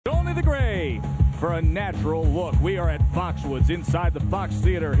the gray. For a natural look, we are at Foxwoods inside the Fox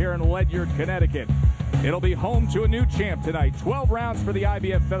Theater here in Ledyard, Connecticut. It'll be home to a new champ tonight. 12 rounds for the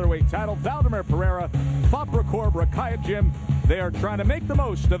IBF featherweight title. Valdemir Pereira, Fahprakorb, Rakkiatgym. They are trying to make the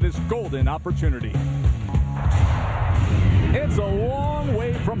most of this golden opportunity. It's a long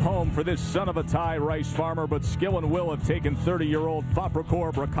way from home for this son of a Thai rice farmer, but skill and will have taken 30-year-old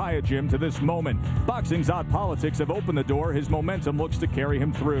Fahprakorb Rakkiatgym to this moment. Boxing's odd politics have opened the door. His momentum looks to carry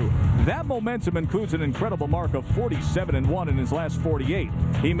him through. That momentum includes an incredible mark of 47-1 in his last 48.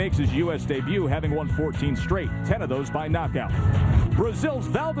 He makes his U.S. debut having won 14 straight, 10 of those by knockout. Brazil's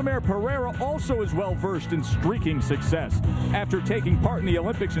Valdemir Pereira also is well-versed in streaking success. After taking part in the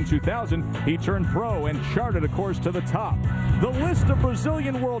Olympics in 2000, he turned pro and charted a course to the top. The list of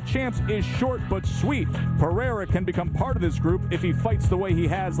Brazilian world champs is short but sweet. Pereira can become part of this group if he fights the way he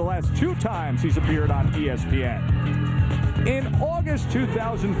has the last 2 times he's appeared on ESPN. In August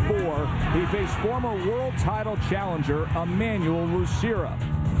 2004, he faced former world title challenger Emmanuel Lucera.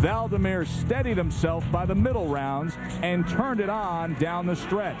 Valdemir steadied himself by the middle rounds and turned it on down the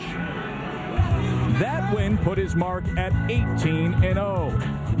stretch. That win put his mark at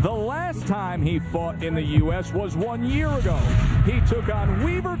 18-0. The last time he fought in the U.S. was 1 year ago. He took on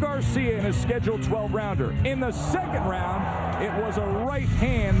Weaver Garcia in a scheduled 12-rounder. In the second round, it was a right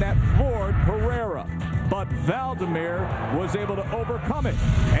hand that floored Pereira. But Valdemir was able to overcome it,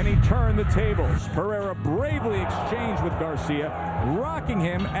 and he turned the tables. Pereira bravely exchanged with Garcia, rocking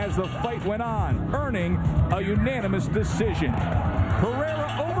him as the fight went on, earning a unanimous decision.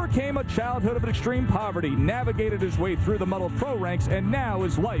 Pereira overcame a childhood of extreme poverty, navigated his way through the muddled pro ranks, and now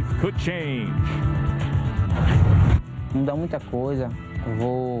his life could change. Muda muita coisa. Eu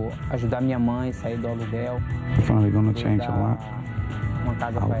vou ajudar minha mãe a sair do aluguel. Finally going to change a lot. Uma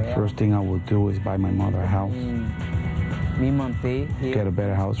casa para ela. First thing I will do is buy my mother a house. Me manter. Get a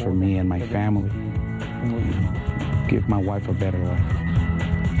better house for me and my family. Give my wife a better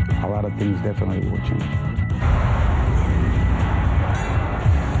life. A lot of things definitely will change.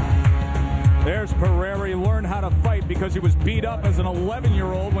 There's Pereira. He learned how to fight because he was beat up as an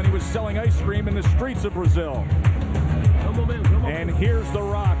 11-year-old when he was selling ice cream in the streets of Brazil. And here's the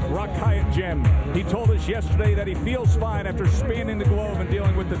Rock, Rakkiatgym. He told us yesterday that he feels fine after spanning the globe and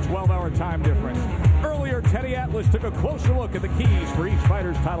dealing with the 12-hour time difference. Earlier, Teddy Atlas took a closer look at the keys for each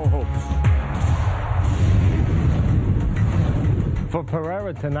fighter's title hopes. For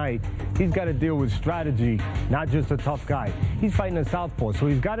Pereira tonight, he's got to deal with strategy, not just a tough guy. He's fighting a southpaw, so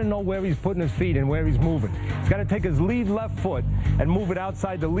he's got to know where he's putting his feet and where he's moving. He's got to take his lead left foot and move it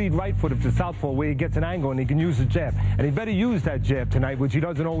outside the lead right foot of the southpaw where he gets an angle and he can use the jab. And he better use that jab tonight, which he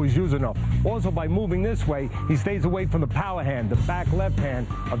doesn't always use enough. Also, by moving this way, he stays away from the power hand, the back left hand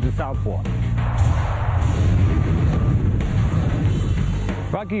of the southpaw.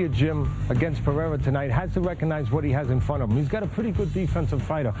 Rakkiatgym against Pereira tonight has to recognize what he has in front of him. He's got a pretty good defensive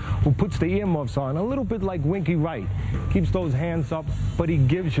fighter who puts the earmuffs on, a little bit like Winky Wright. Keeps those hands up, but he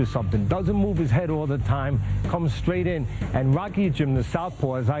gives you something. Doesn't move his head all the time, comes straight in. And Rakkiatgym, the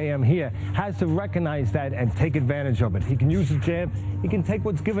southpaw, as I am here, has to recognize that and take advantage of it. He can use his jab. He can take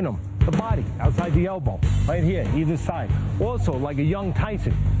what's given him, the body, outside the elbow, right here, either side. Also, like a young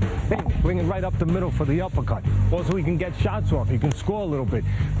Tyson, bring it right up the middle for the uppercut. Also, he can get shots off. He can score a little bit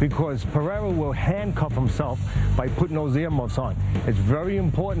because Pereira will handcuff himself by putting those earmuffs on. It's very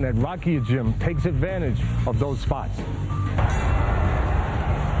important that Rakkiatgym takes advantage of those spots.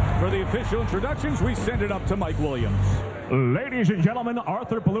 For the official introductions, we send it up to Mike Williams. Ladies and gentlemen,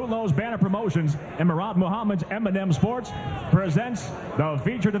 Arthur Palumbo's Banner Promotions and Murad Muhammad's M&M Sports presents the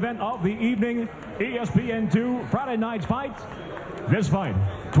featured event of the evening, ESPN2 Friday Night's Fight. This fight,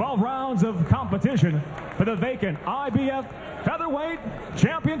 12 rounds of competition for the vacant IBF Featherweight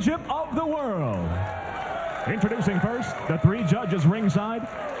Championship of the World. Introducing first, the 3 judges ringside,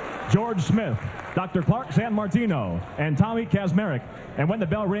 George Smith, Dr. Clark San Martino, and Tommy Kazmarek. And when the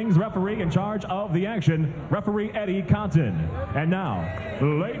bell rings, referee in charge of the action, referee Eddie Cotton. And now,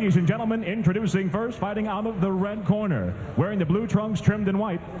 ladies and gentlemen, introducing first, fighting out of the red corner, wearing the blue trunks trimmed in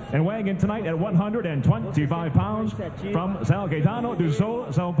white, and weighing in tonight at 125 pounds, from São Caetano do Sul,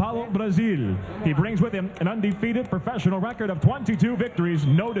 São Paulo, Brazil. He brings with him an undefeated professional record of 22 victories,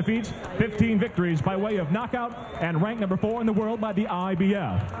 no defeats, 15 victories by way of knockout, and ranked number 4 in the world by the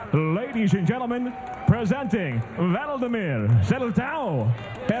IBF. Ladies and gentlemen, presenting Valdemir Sertão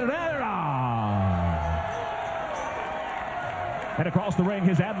Pereira. And across the ring,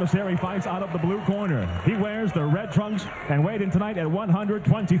 his adversary fights out of the blue corner. He wears the red trunks and weighed in tonight at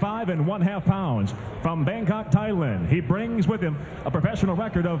 125.5 pounds. From Bangkok, Thailand, he brings with him a professional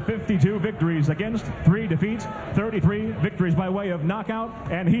record of 52 victories against 3 defeats, 33 victories by way of knockout,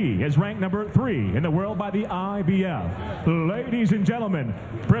 and he is ranked number 3 in the world by the IBF. Ladies and gentlemen,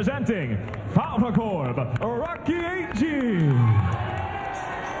 presenting Fahprakorb, Rakkiatgym.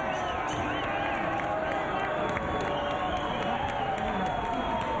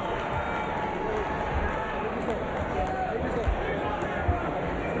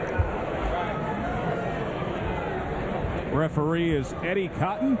 Referee is Eddie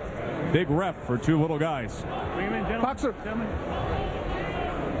Cotton. Big ref for 2 little guys. Boxer.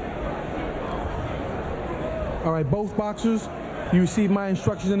 All right, both boxers, you receive my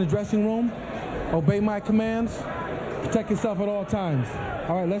instructions in the dressing room. Obey my commands. Protect yourself at all times.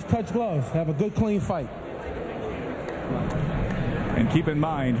 All right, let's touch gloves. Have a good, clean fight. And keep in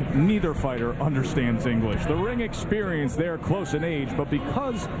mind, neither fighter understands English. The ring experience, they're close in age, but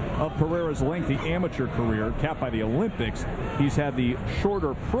because of Pereira's lengthy amateur career, capped by the Olympics, he's had the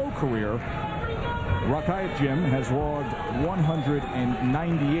shorter pro career. Rakkiatgym has logged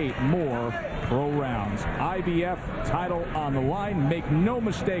 198 more pro rounds. IBF title on the line. Make no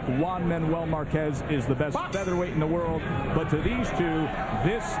mistake, Juan Manuel Marquez is the best featherweight in the world, but to these two,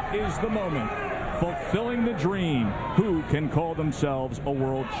 this is the moment. Fulfilling the dream. Who can call themselves a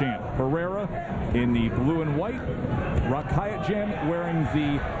world champ? Pereira in the blue and white. Rakkiatgym wearing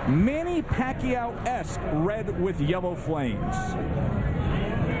the Manny Pacquiao-esque red with yellow flames.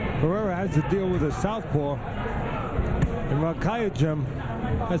 Pereira has to deal with a southpaw, and Rakkiatgym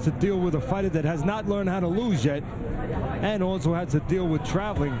has to deal with a fighter that has not learned how to lose yet, and also has to deal with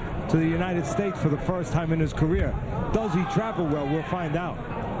traveling to the United States for the first time in his career. Does he travel well? We'll find out.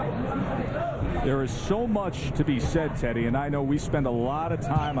 There is so much to be said, Teddy, and I know we spend a lot of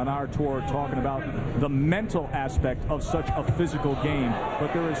time on our tour talking about the mental aspect of such a physical game,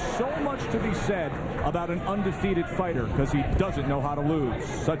 but there is so much to be said about an undefeated fighter because he doesn't know how to lose.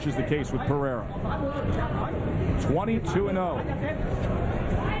 Such is the case with Pereira. 22-0.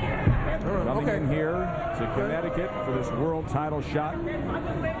 Coming in here to Connecticut for this world title shot.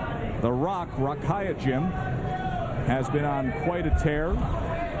 The Rock, Rakkiatgym, has been on quite a tear.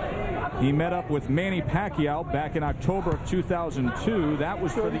 He met up with Manny Pacquiao back in October of 2002. That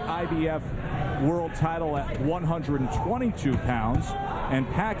was for the IBF world title at 122 pounds, and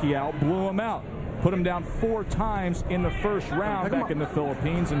Pacquiao blew him out. Put him down 4 times in the first round back in the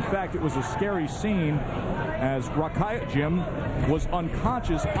Philippines. In fact, it was a scary scene as Rakkiatgym was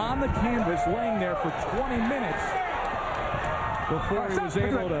unconscious on the canvas, laying there for 20 minutes before he was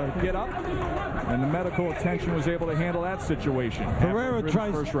able to get up, and the medical attention was able to handle that situation. Pereira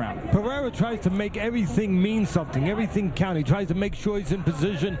tries to make everything mean something, everything count. He tries to make sure he's in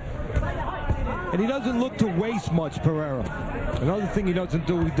position, and he doesn't look to waste much, Pereira. Another thing he doesn't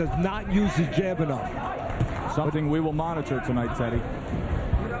do, he does not use his jab enough. Something we will monitor tonight, Teddy.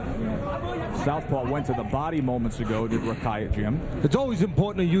 Southpaw went to the body moments ago, did Rakkiatgym. It's always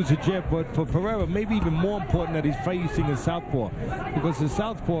important to use a jab, but for Pereira, maybe even more important that he's facing a southpaw. Because the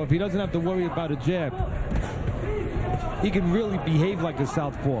southpaw, if he doesn't have to worry about a jab, he can really behave like a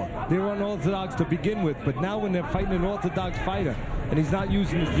southpaw. They're unorthodox to begin with, but now when they're fighting an orthodox fighter and he's not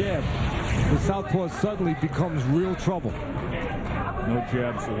using his jab, the southpaw suddenly becomes real trouble. No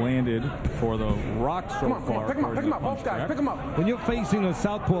jabs landed for the Rock so far. Pick him up, both guys, pick him up. When you're facing a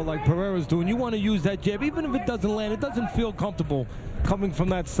southpaw like Pereira's doing, you want to use that jab. Even if it doesn't land, it doesn't feel comfortable coming from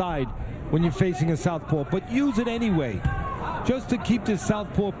that side when you're facing a southpaw. But use it anyway, just to keep this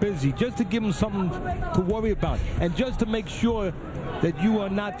southpaw busy, just to give him something to worry about, and just to make sure that you are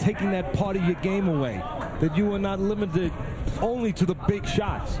not taking that part of your game away, that you are not limited only to the big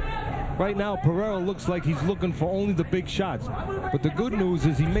shots. Right now, Pereira looks like he's looking for only the big shots. But the good news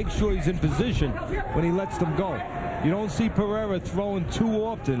is he makes sure he's in position when he lets them go. You don't see Pereira throwing too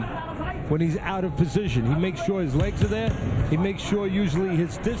often when he's out of position. He makes sure his legs are there. He makes sure usually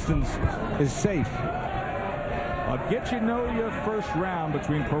his distance is safe. I'll get you know your first round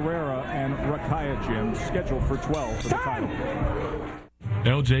between Pereira and Rakkiatgym, scheduled for 12 for the title.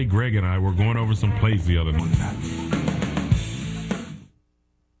 LJ, Greg, and I were going over some plays the other night.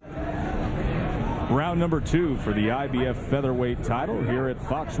 Round number 2 for the IBF featherweight title here at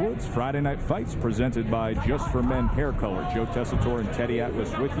Foxwoods. Friday Night Fights presented by Just for Men Hair Color. Joe Tessitore and Teddy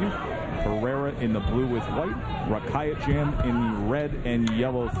Atlas with you. Pereira in the blue with white. Rakkiatgym in the red and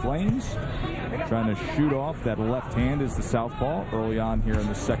yellow flames. Trying to shoot off that left hand is the southpaw early on here in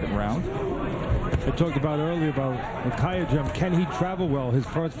the second round. I talked about earlier about Rakkiatgym. Can he travel well? His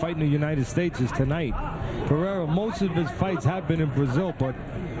first fight in the United States is tonight. Pereira, most of his fights have been in Brazil, but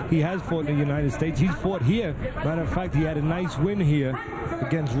he has fought in the United States. He's fought here. Matter of fact, he had a nice win here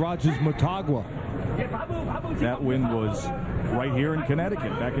against Rogers Motagua. That win was right here in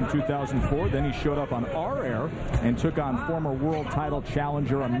Connecticut back in 2004. Then he showed up on our air and took on former world title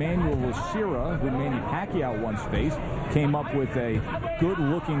challenger Emmanuel Lucera, who Manny Pacquiao once faced. Came up with a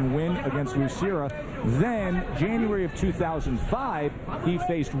good-looking win against Lucera. Then, January of 2005, he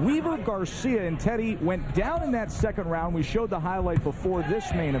faced Weaver Garcia, and Teddy went down in that second round. We showed the highlight before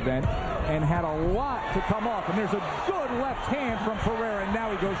this main event and had a lot to come off. And there's a good left hand from Pereira, and now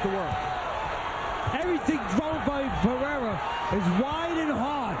he goes to work. Everything thrown by Pereira is wide and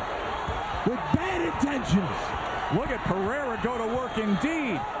hard with bad intentions. Look at Pereira go to work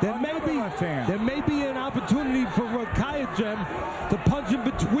indeed. There may be an opportunity for Rakkiatgym to punch in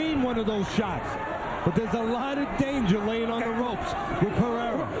between one of those shots. But there's a lot of danger laying on the ropes with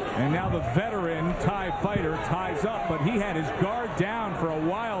Pereira. And now the veteran Thai fighter ties up, but he had his guard down for a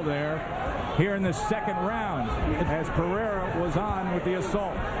while there here in the second round as Pereira was on with the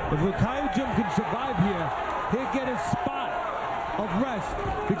assault. If Rakkiatgym can survive here, he'll get a spot of rest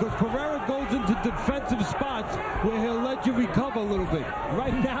because Pereira goes into defensive spots where he'll let you recover a little bit.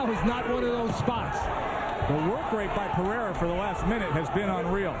 Right now is not one of those spots. The work rate by Pereira for the last minute has been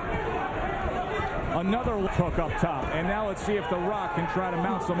unreal. Another hook up top, and now let's see if The Rock can try to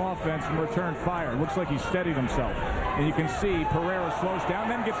mount some offense and return fire. Looks like he steadied himself. And you can see Pereira slows down,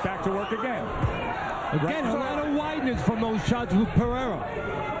 then gets back to work again. Again, a lot of wideness from those shots with Pereira.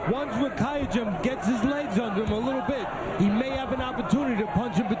 Once Rakkiatgym gets his legs under him a little bit, he may have an opportunity to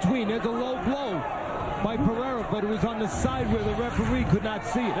punch in between. There's a low blow by Pereira, but it was on the side where the referee could not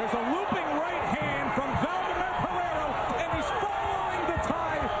see it. There's a looping right hand from Valdemir Pereira, and he's following the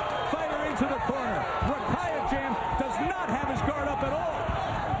Thai fighter into the corner. Rakkiatgym does not have his guard up at all.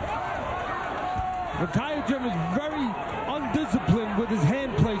 Rakkiatgym is very undisciplined with his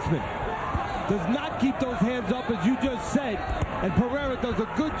hand placement. Does not keep those hands up, as you just said. And Pereira does a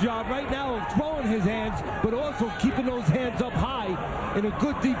good job right now of throwing his hands, but also keeping those hands up high in a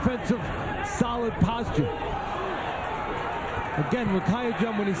good defensive, solid posture. Again,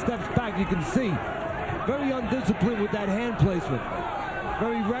 Rakkiatgym, when he steps back, you can see, very undisciplined with that hand placement.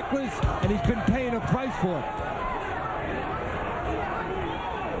 Very reckless, and he's been paying a price for it.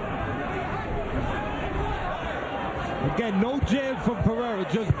 Again, no jab from Pereira,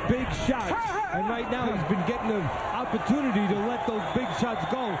 just big shots. And right now he's been getting an opportunity to let those big shots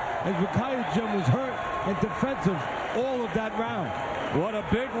go as Rakkiatgym was hurt and defensive all of that round. What a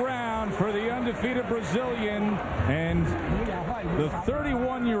big round for the undefeated Brazilian, and the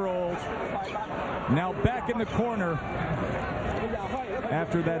 31-year-old now back in the corner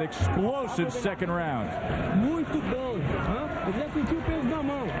after that explosive second round. Muito bom. Eu já senti o peso na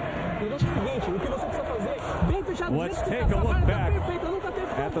mão. O negócio é o seguinte, o que você precisa fazer, bem fechado. Let's take a look back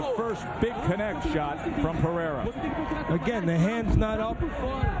at the first big connect shot from Pereira. Again, the hand's not up.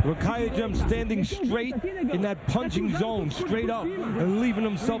 Rakkiatgym standing straight in that punching zone, straight up, and leaving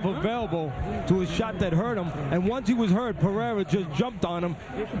himself available to a shot that hurt him. And once he was hurt, Pereira just jumped on him.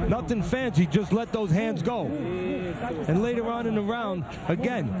 Nothing fancy, just let those hands go. And later on in the round,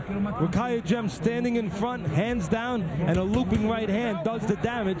 again, Rakkiatgym standing in front, hands down, and a looping right hand does the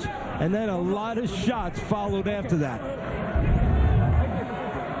damage. And then a lot of shots followed after that.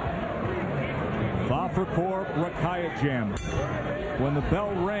 Fahprakorb Rakkiatgym. When the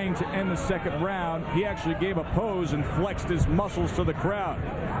bell rang to end the second round, he actually gave a pose and flexed his muscles to the crowd.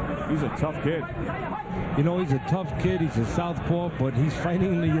 He's a tough kid. You know, he's a tough kid. He's a southpaw, but he's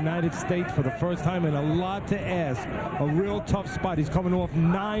fighting in the United States for the first time, and a lot to ask. A real tough spot. He's coming off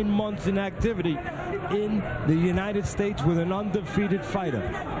 9 months in activity in the United States with an undefeated fighter.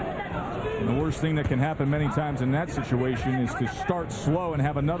 And the worst thing that can happen many times in that situation is to start slow and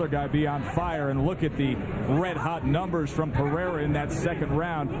have another guy be on fire. And look at the red-hot numbers from Pereira in that second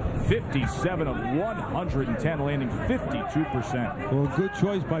round. 57 of 110, landing 52%. Well, good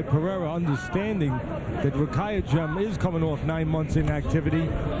choice by Pereira, understanding that Rakkiatgym is coming off 9 months in activity.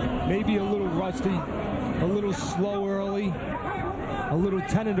 Maybe a little rusty, a little slow early, a little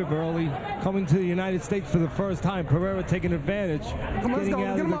tentative early, coming to the United States for the first time. Pereira taking advantage, getting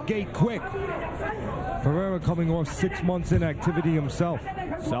out of the gate quick. Pereira Pereira coming off 6 months inactivity himself.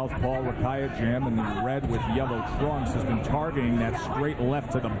 Southpaw Rakkiatgym in the red with yellow trunks has been targeting that straight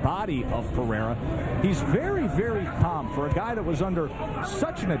left to the body of Pereira. He's very, very calm. For a guy that was under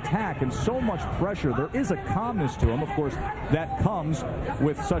such an attack and so much pressure, there is a calmness to him. Of course, that comes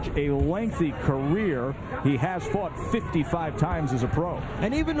with such a lengthy career. He has fought 55 times as a pro.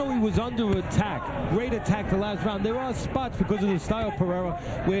 And even though he was under attack, great attack the last round, there are spots because of the style of Pereira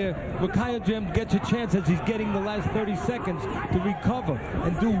where Rakkiatgym gets a chance as he's getting the last 30 seconds to recover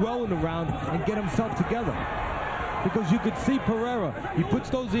and do well in the round and get himself together. Because you could see Pereira, he puts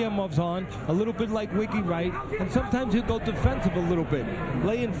those earmuffs on, a little bit like Wiggy Right, and sometimes he'll go defensive a little bit.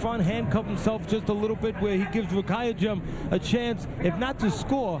 Lay in front, handcuff himself just a little bit where he gives Rakkiatgym a chance, if not to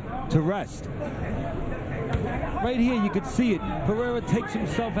score, to rest. Right here you could see it. Pereira takes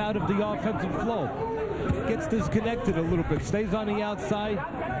himself out of the offensive flow. Gets disconnected a little bit, stays on the outside,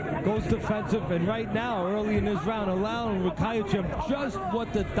 goes defensive, and right now, early in this round, allowing Rakkiatgym just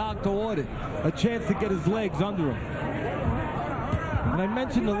what the doctor ordered, a chance to get his legs under him. And I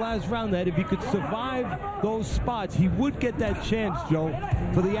mentioned the last round that if he could survive those spots, he would get that chance, Joe,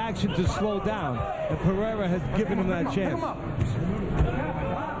 for the action to slow down, and Pereira has given him that chance.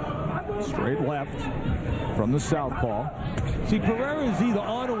 Straight left from the southpaw. See, Pereira is either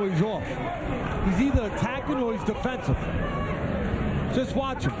on or he's off. He's either attacking or he's defensive. Just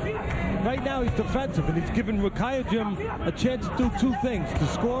watch him. Right now he's defensive, and he's giving Rakkiatgym a chance to do two things: to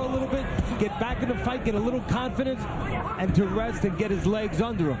score a little bit, get back in the fight, get a little confidence, and to rest and get his legs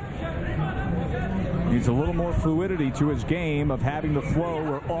under him. Needs a little more fluidity to his game of having the flow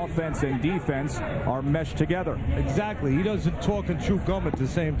where offense and defense are meshed together. Exactly. He doesn't talk and chew gum at the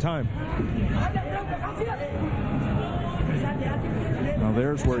same time. Now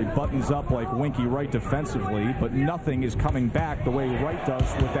there's where he buttons up like Winky Right defensively, but nothing is coming back the way Right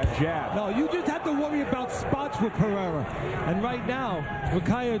does with that jab. No, you just have to worry about spots with Pereira. And right now,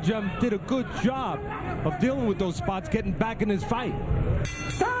 Rakkiatgym did a good job of dealing with those spots, getting back in his fight.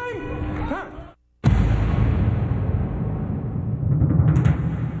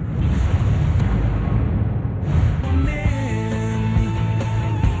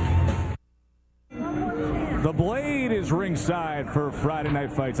 The Blade is ringside for Friday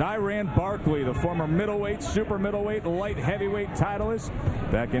Night Fights. Iran Barkley, the former middleweight, super middleweight, light heavyweight titleist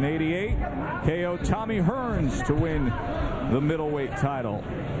back in '88, KO Tommy Hearns to win the middleweight title.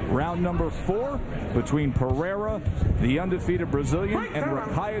 Round number 4 between Pereira, the undefeated Brazilian, and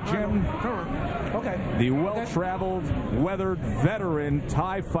Rakkiatgym, the well-traveled, weathered veteran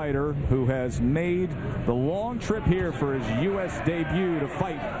Thai fighter who has made the long trip here for his U.S. debut to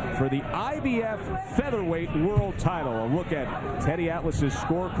fight for the IBF featherweight world title. A look at Teddy Atlas's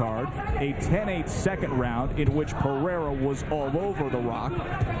scorecard, a 10-8 second round in which Pereira was all over the rock.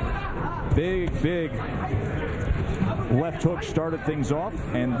 Big left hook started things off,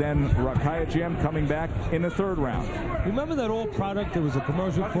 and then Rakkiatgym coming back in the third round. Remember that old product? There was a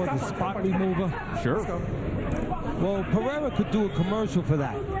commercial called the Spot Remover? Sure. Well, Pereira could do a commercial for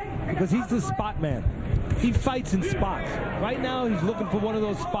that because he's the spot man. He fights in spots. Right now, he's looking for one of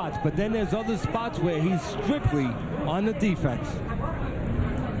those spots, but then there's other spots where he's strictly on the defense.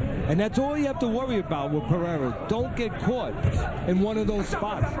 And that's all you have to worry about with Pereira. Don't get caught in one of those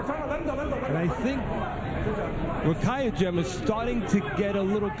spots. And I think Rakkiatgym is starting to get a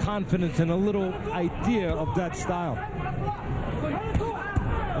little confidence and a little idea of that style.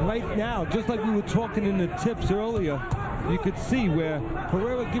 And right now, just like we were talking in the tips earlier, you could see where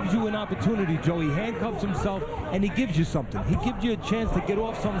Pereira gives you an opportunity, Joe. He handcuffs himself, and he gives you something. He gives you a chance to get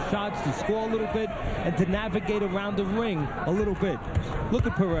off some shots, to score a little bit, and to navigate around the ring a little bit. Look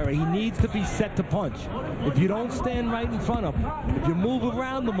at Pereira. He needs to be set to punch. If you don't stand right in front of him, if you move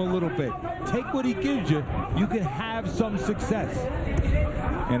around him a little bit, take what he gives you, you can have some success.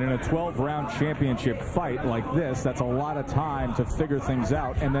 And in a 12-round championship fight like this, that's a lot of time to figure things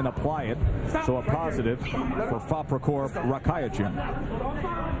out and then apply it. So a positive for Fahprakorb Rakkiatgym.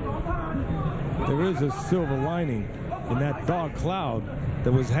 There is a silver lining in that dark cloud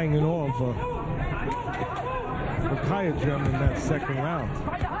that was hanging over Rakkiatgym in that second round.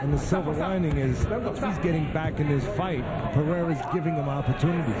 And the silver lining is he's getting back in his fight. Pereira's giving him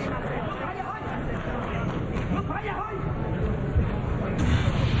opportunities.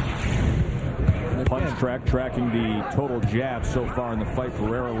 Punch track tracking the total jabs so far in the fight.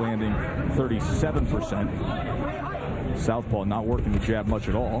 Pereira landing 37%. Southpaw not working the jab much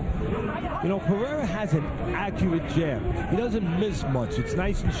at all. You know, Pereira has an accurate jab. He doesn't miss much. It's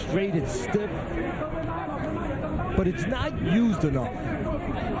nice and straight, it's stiff, but it's not used enough.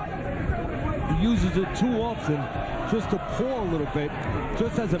 He uses it too often just to paw a little bit,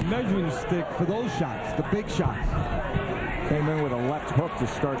 just as a measuring stick for those shots, the big shots. Came in with a left hook to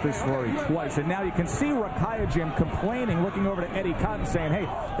start this story twice. And now you can see Rakkiatgym complaining, looking over to Eddie Cotton saying, hey,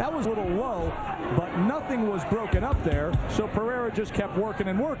 that was a little low, but nothing was broken up there. So Pereira just kept working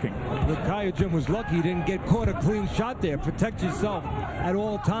and working. Rakkiatgym was lucky he didn't get caught a clean shot there. Protect yourself at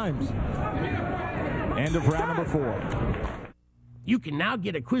all times. End of round number 4. You can now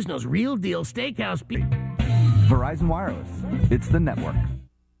get a Quiznos Real Deal Steakhouse. Verizon Wireless. It's the network.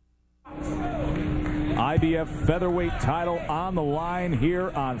 IBF featherweight title on the line here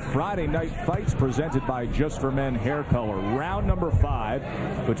on Friday Night Fights, presented by Just for Men Hair Color. Round number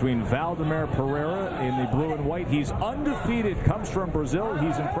 5 between Valdemir Pereira in the blue and white. He's undefeated, comes from Brazil.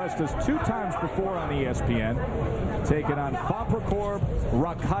 He's impressed us 2 times before on ESPN. Taking on Fahprakorb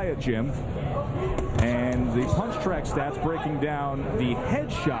Rakkiatgym. And the punch track stats breaking down the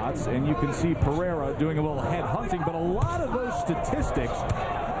headshots, and you can see Pereira doing a little head hunting, but a lot of those statistics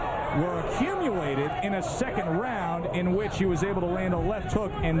were accumulated in a second round in which he was able to land a left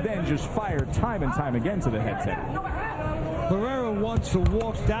hook and then just fire time and time again to the head tip. Pereira wants to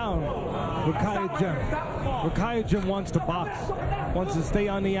walk down Rakkiatgym. Rakkiatgym wants to box, wants to stay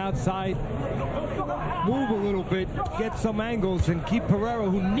on the outside, move a little bit, get some angles, and keep Pereira,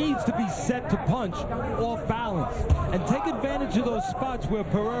 who needs to be set to punch, off balance. And take advantage of those spots where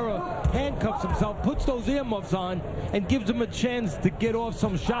Pereira handcuffs himself, puts those earmuffs on, and gives him a chance to get off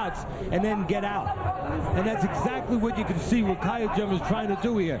some shots and then get out. And that's exactly what you can see Rakkiatgym is trying to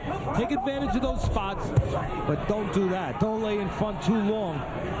do here. Take advantage of those spots, but don't do that. Don't lay in front too long,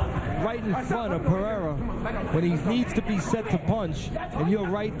 right in front of Pereira when he needs to be set to punch, and you're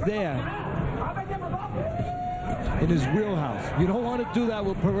right there in his wheelhouse. You don't want to do that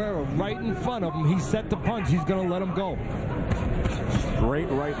with Pereira. Right in front of him, he's set to punch. He's going to let him go. Straight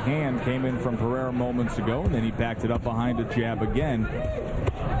right hand came in from Pereira moments ago, and then he backed it up behind a jab again.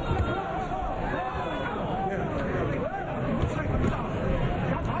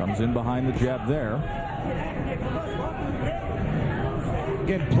 Comes in behind the jab there.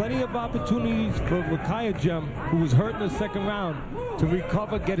 Again, plenty of opportunities for Rakkiatgym, who was hurt in the second round, to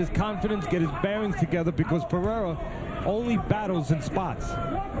recover, get his confidence, get his bearings together, because Pereira only battles in spots.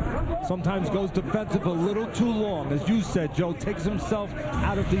 Sometimes goes defensive a little too long. As you said, Joe, takes himself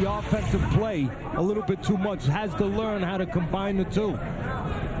out of the offensive play a little bit too much. Has to learn how to combine the two.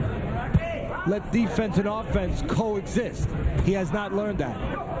 Let defense and offense coexist. He has not learned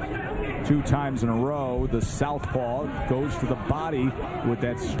that. 2 times in a row, the southpaw goes to the body with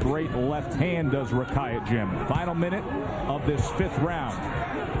that straight left hand, does Rakkiatgym. Final minute of this 5th round.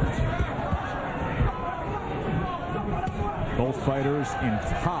 Both fighters in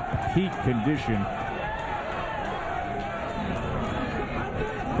top peak condition.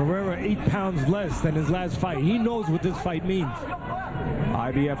 Pereira 8 pounds less than his last fight. He knows what this fight means.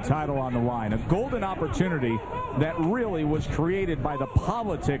 IBF title on the line. A golden opportunity that really was created by the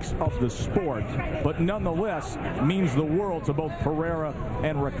politics of the sport, but nonetheless means the world to both Pereira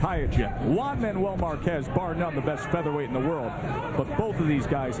and Rakkiatgym. Juan Manuel Marquez, bar none, the best featherweight in the world, but both of these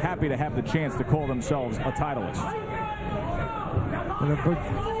guys happy to have the chance to call themselves a titleist.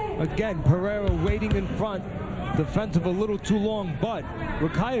 And again, Pereira waiting in front, defensive a little too long, but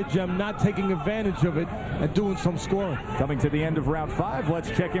Rakkiatgym not taking advantage of it and doing some scoring. Coming to the end of round 5, let's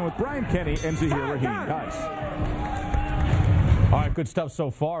check in with Brian Kenny and Zahir Rahim. Guys. All right, good stuff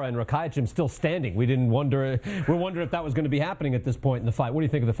so far, and Rakkiatgym still standing. We're wondering if that was going to be happening at this point in the fight. What do you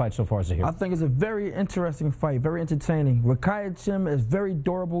think of the fight so far, Zahir? I think it's a very interesting fight, very entertaining. Rakkiatgym is very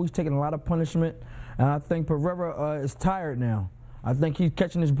durable. He's taking a lot of punishment, and I think Pereira is tired now. I think he's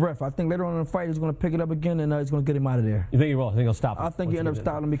catching his breath. I think later on in the fight he's going to pick it up again and he's going to get him out of there. You think he will? I think he'll stop him. I think he end up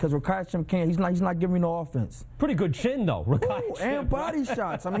stopping him because Rakkiatgym can't. He's not giving me no offense. Pretty good chin though, Rakkiatgym. And body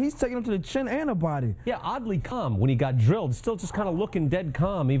shots. I mean, he's taking him to the chin and the body. Yeah, oddly calm when he got drilled. Still just kind of looking dead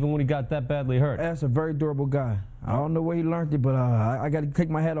calm even when he got that badly hurt. That's a very durable guy. I don't know where he learned it, but I got to take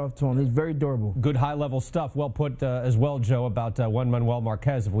my hat off to him. He's very durable. Good high-level stuff. Well put as well, Joe, about Juan Manuel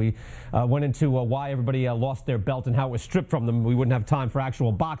Marquez. If we went into why everybody lost their belt and how it was stripped from them, we wouldn't have time for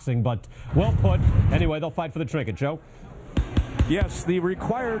actual boxing, but well put. Anyway, they'll fight for the trinket. Joe? Yes, the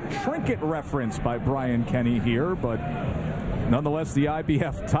required trinket reference by Brian Kenny here, but nonetheless, the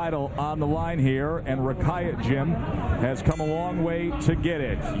IBF title on the line here, and Rakkiatgym has come a long way to get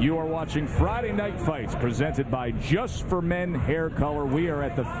it. You are watching Friday Night Fights, presented by Just for Men Hair Color. We are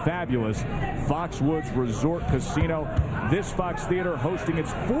at the fabulous Foxwoods Resort Casino. This Fox Theater hosting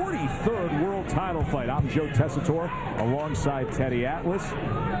its 43rd world title fight. I'm Joe Tessitore alongside Teddy Atlas.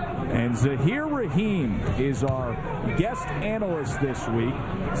 And Zahir Rahim is our guest analyst this week.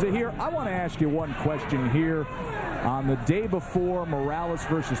 Zahir, I want to ask you one question here. On the day before Morales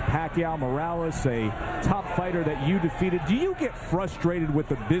versus Pacquiao, Morales, a top fighter that you defeated, do you get frustrated with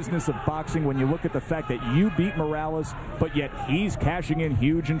the business of boxing when you look at the fact that you beat Morales, but yet he's cashing in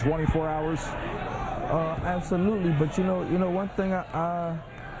huge in 24 hours? Absolutely, but you know, one thing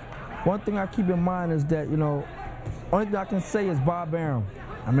I keep in mind is that, only thing I can say is Bob Arum.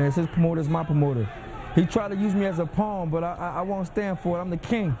 I mean, it's his promoter, it's my promoter. He tried to use me as a pawn, but I won't stand for it. I'm the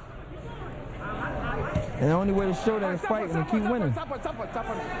king. And the only way to show that is fighting and keep winning.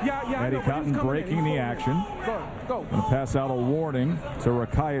 Eddie Cotton breaking the action. Going to pass out a warning to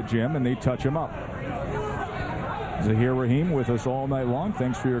Rakkiatgym, and they touch him up. Zahir Rahim with us all night long.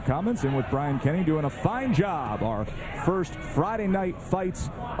 Thanks for your comments. And with Brian Kenny doing a fine job. Our first Friday night fights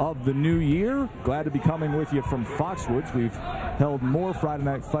of the new year. Glad to be coming with you from Foxwoods. We've held more Friday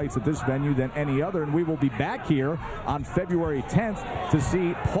night fights at this venue than any other, and we will be back here on February 10th to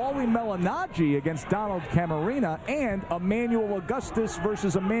see Paulie Malignaggi against Donald Camarena and Emmanuel Augustus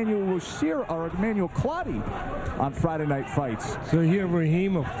versus Emmanuel Clottey on Friday night fights. Zahir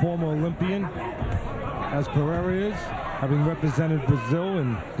Rahim, a former Olympian, as Pereira is, having represented Brazil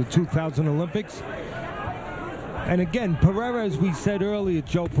in the 2000 Olympics. And again, Pereira, as we said earlier,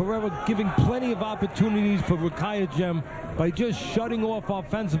 Joe, Pereira giving plenty of opportunities for Rakkiatgym by just shutting off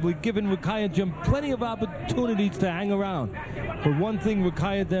offensively, giving Rakkiatgym plenty of opportunities to hang around. But one thing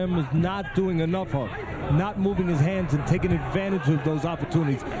Rakkiatgym is not doing enough of, not moving his hands and taking advantage of those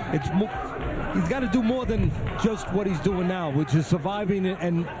opportunities. He's got to do more than just what he's doing now, which is surviving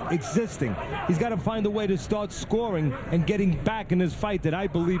and existing. He's got to find a way to start scoring and getting back in this fight that I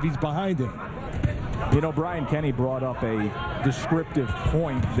believe he's behind him. You know, Brian Kenny brought up a descriptive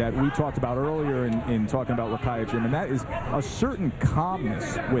point that we talked about earlier in talking about Rakkiatgym, and that is a certain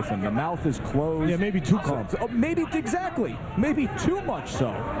calmness with him. The mouth is closed. Yeah, maybe too calm. Maybe, exactly. Maybe too much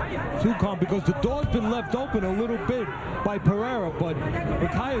so. Too calm, because the door's been left open a little bit by Pereira, but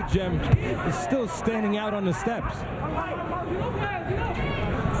Rakkiatgym is still standing out on the steps.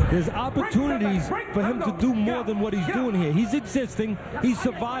 There's opportunities for him to do more than what he's doing here. He's existing, he's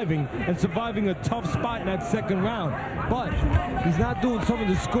surviving, and surviving a tough spot in that second round. But he's not doing some of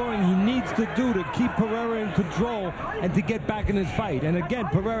the scoring he needs to do to keep Pereira in control and to get back in his fight. And again,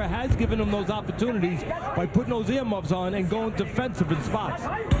 Pereira has given him those opportunities by putting those earmuffs on and going defensive in spots.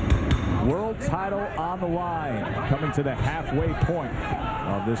 World title on the line, coming to the halfway point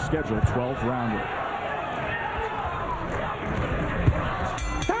of this scheduled 12th rounder.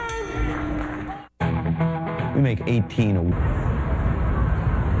 We make 18 a week.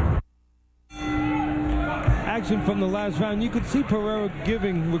 Action from the last round. You could see Pereira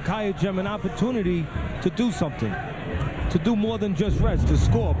giving Rakkiatgym an opportunity to do something, to do more than just rest, to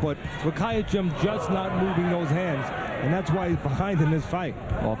score, but Rakkiatgym just not moving those hands, and that's why he's behind in this fight.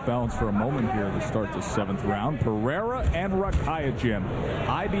 Off balance for a moment here to start the 7th round. Pereira and Rakkiatgym,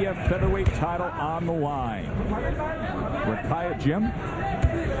 IBF featherweight title on the line. Rakkiatgym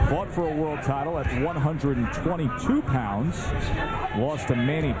fought for a world title at 122 pounds. Lost to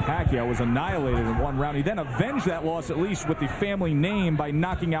Manny Pacquiao, was annihilated in one round. He then avenged that loss, at least with the family name, by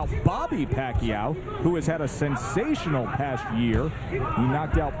knocking out Bobby Pacquiao, who has had a sensational past year. He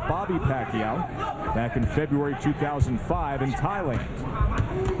knocked out Bobby Pacquiao back in February 2005 in Thailand.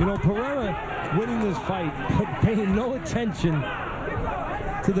 You know, Pereira winning this fight, but paying no attention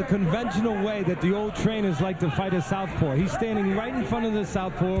to the conventional way that the old trainers like to fight a southpaw. He's standing right in front of the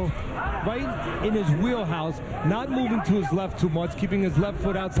southpaw, right in his wheelhouse, not moving to his left too much, keeping his left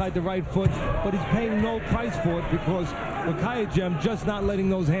foot outside the right foot, but he's paying no price for it because Rakkiatgym just not letting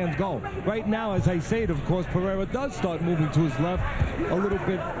those hands go. Right now, as I say it, of course, Pereira does start moving to his left, a little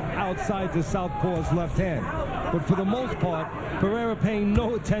bit outside the southpaw's left hand. But for the most part, Pereira paying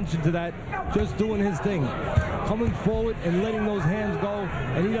no attention to that, just doing his thing. Coming forward and letting those hands go,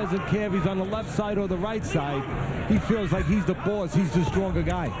 and he doesn't care if he's on the left side or the right side. He feels like he's the boss, he's the stronger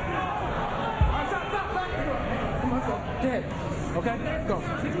guy. Okay, go.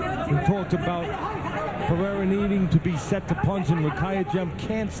 We talked about Pereira needing to be set to punch, and Rakkiatgym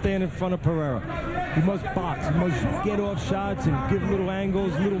can't stand in front of Pereira. He must box, he must get off shots and give little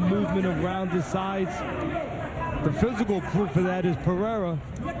angles, little movement around the sides. The physical proof of that is Pereira,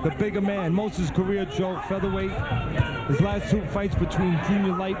 the bigger man. Most of his career, Joe, featherweight. His last 2 fights between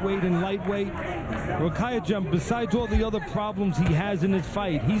junior lightweight and lightweight. Rakkiatgym, besides all the other problems he has in his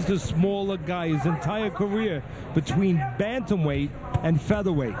fight, he's the smaller guy. His entire career between bantamweight and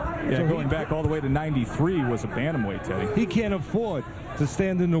featherweight. Yeah, so going back all the way to 93 was a bantamweight, Teddy. He can't afford to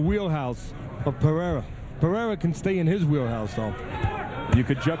stand in the wheelhouse of Pereira. Pereira can stay in his wheelhouse, though. You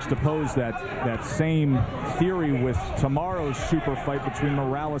could juxtapose that same theory with tomorrow's super fight between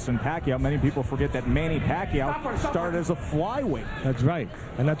Morales and Pacquiao. Many people forget that Manny Pacquiao started as a flyweight. That's right,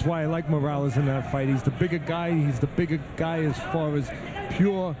 and that's why I like Morales in that fight. He's the bigger guy. He's the bigger guy as far as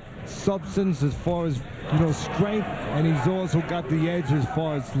pure substance, as far as strength, and he's also got the edge as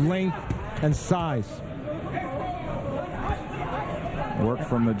far as length and size. Work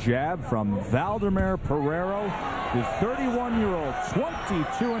from the jab from Valdemir Pereira. The 31-year-old,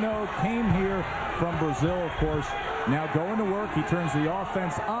 22-0, came here from Brazil, of course. Now going to work. He turns the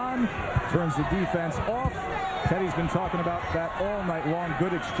offense on, turns the defense off. Teddy's been talking about that all night long.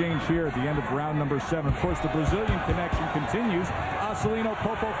 Good exchange here at the end of round number 7. Of course, the Brazilian connection continues. Acelino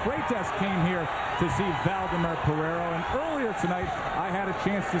Popo Freitas came here to see Valdemir Pereira. And earlier tonight, I had a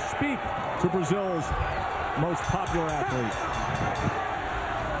chance to speak to Brazil's most popular athlete.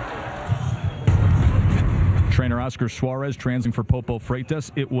 Trainer Oscar Suarez transing for Popo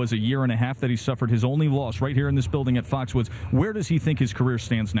Freitas. It was a year and a half that he suffered his only loss right here in this building at Foxwoods. Where does he think his career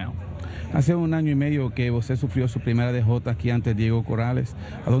stands now? Hace un año y medio que você sufrió su primera derrota aquí ante Diego Corrales.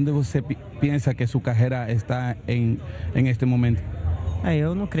 ¿A dónde você piensa que su carreira está en este momento?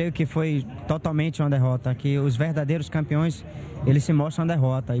 Eu não creio que foi totalmente uma derrota, que os verdadeiros campeões, eles se mostram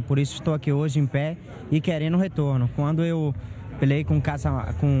derrota, e por isso estou aqui hoje em pé e querendo retorno. Quando eu pelei com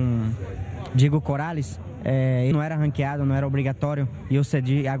Diego Corrales, ele não era ranqueado, não era obrigatório, e eu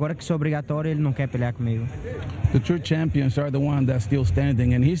cedi. Agora que sou obrigatório, ele não quer pelear comigo. The true champions are the ones that's still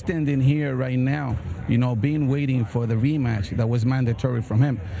standing, and he's standing here right now, being waiting for the rematch that was mandatory from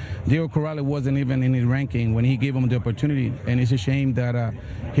him. Diego Corrales wasn't even in his ranking when he gave him the opportunity, and it's a shame that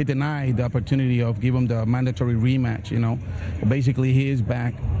he denied the opportunity of giving him the mandatory rematch, Basically, he is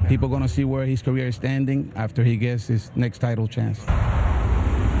back. People are going to see where his career is standing after he gets his next title chance.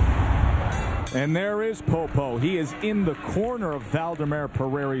 And there is Popo. He is in the corner of Valdemir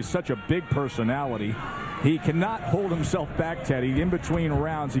Pereira. He's such a big personality. He cannot hold himself back, Teddy. In between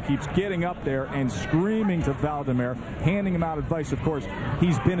rounds, he keeps getting up there and screaming to Valdemir, handing him out advice. Of course,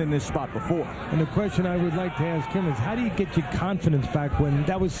 he's been in this spot before. And the question I would like to ask him is, how do you get your confidence back when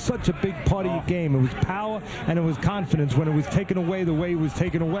that was such a big part of your game? It was power and it was confidence when it was taken away the way it was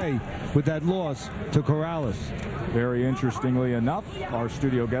taken away with that loss to Corrales. Very interestingly enough, our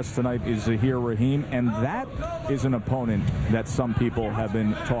studio guest tonight is Zahir Rahim, and that is an opponent that some people have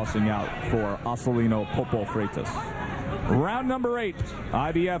been tossing out for Acelino Popo Freitas. Round number 8,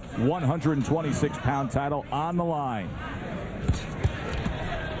 IBF 126-pound title on the line.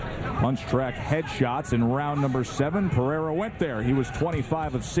 Punch track headshots in round number 7. Pereira went there. He was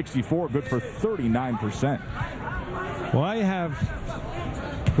 25 of 64, good for 39%. Well, I have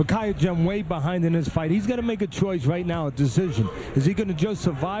Rakkiatgym way behind in this fight. He's going to make a choice right now, a decision. Is he going to just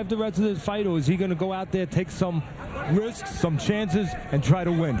survive the rest of this fight, or is he going to go out there, take some risks, some chances, and try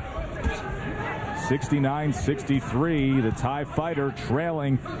to win? 69-63, the Thai fighter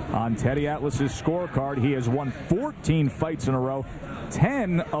trailing on Teddy Atlas's scorecard. He has won 14 fights in a row,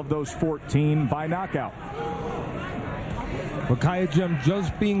 10 of those 14 by knockout. Rakkiatgym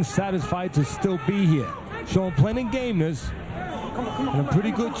just being satisfied to still be here, showing plenty of gameness. And a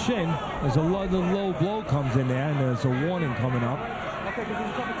pretty good chin. There's a lot of low blow comes in there, and there's a warning coming up. Okay, this is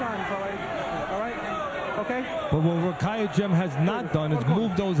a couple times, all right? Okay? But what Rakkiatgym has not done is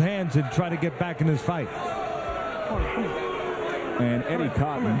move those hands and try to get back in this fight. And Eddie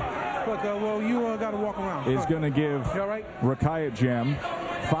Cotton Look, well, you got to walk around. is going to give Rakkiatgym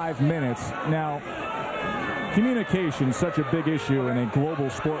 5 minutes. Now, communication is such a big issue in a global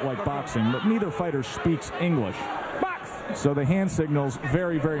sport like boxing, but neither fighter speaks English. So the hand signal's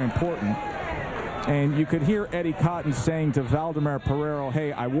very, very important. And you could hear Eddie Cotton saying to Valdemir Pereira,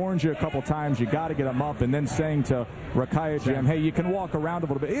 hey, I warned you a couple times, you got to get him up. And then saying to Rakkiatgym, hey, you can walk around a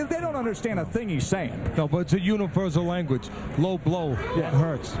little bit. They don't understand a thing he's saying. No, but it's a universal language. Low blow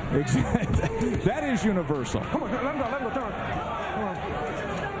hurts. Exactly. That is universal. Come on, let him go, turn.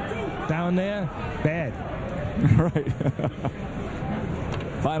 Down there, bad. Right.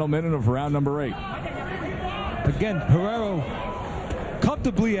 Final minute of round number 8. Again, Pereira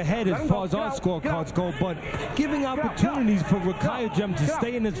comfortably ahead as far as our scorecards go, but giving opportunities for Rakkiatgym to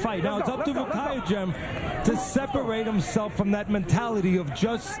stay in this fight. Now, it's up to Rakkiatgym to separate himself from that mentality of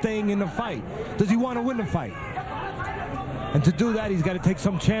just staying in the fight. Does he want to win the fight? And to do that, he's got to take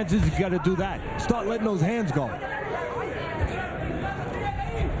some chances. He's got to do that. Start letting those hands go.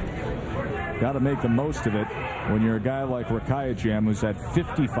 Got to make the most of it when you're a guy like Rakkiatgym, who's had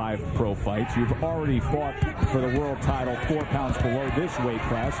 55 pro fights. You've already fought for the world title 4 pounds below this weight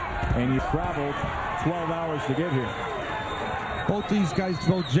class, and you've traveled 12 hours to get here. Both these guys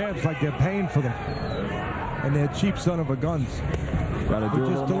throw jabs like they're paying for them, and they're cheap son of a guns. Got to do a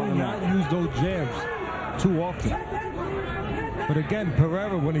just little more do than not that. use those jabs too often. But again,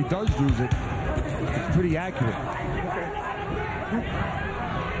 Pereira, when he does use it, it's pretty accurate.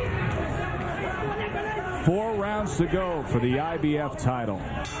 4 rounds to go for the IBF title.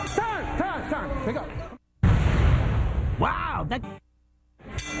 Time. Pick up. Wow, that...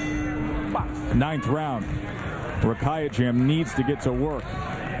 9th round. Rakkiatgym needs to get to work.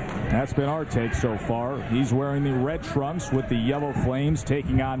 That's been our take so far. He's wearing the red trunks with the yellow flames,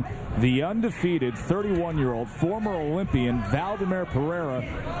 taking on the undefeated 31-year-old former Olympian Valdemir Pereira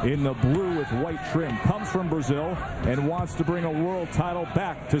in the blue with white trim. Comes from Brazil and wants to bring a world title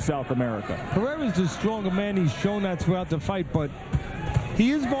back to South America. Pereira's the stronger man. He's shown that throughout the fight, but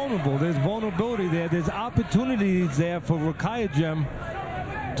he is vulnerable. There's vulnerability there. There's opportunities there for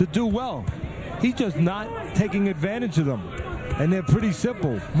Rakkiatgym to do well. He's just not taking advantage of them. And they're pretty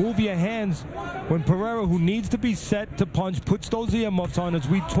simple. Move your hands when Pereira, who needs to be set to punch, puts those earmuffs on, as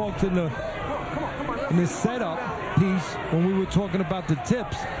we talked in the setup piece when we were talking about the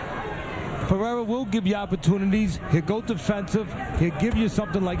tips. Pereira will give you opportunities. He'll go defensive. He'll give you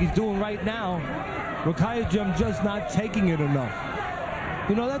something like he's doing right now. Rakkiatgym just not taking it enough.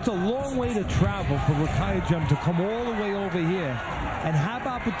 You know, that's a long way to travel for Rakkiatgym to come all the way over here and have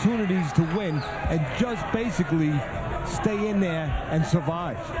opportunities to win and just basically stay in there and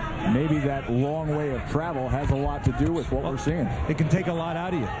survive. Maybe that long way of travel has a lot to do with what we're seeing. It can take a lot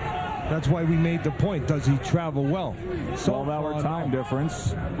out of you. That's why we made the point. Does he travel well? 12-hour time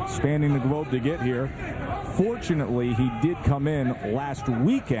difference, spanning the globe to get here. Fortunately, he did come in last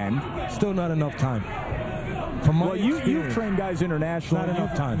weekend. Still not enough time. Well, you've trained guys internationally. Not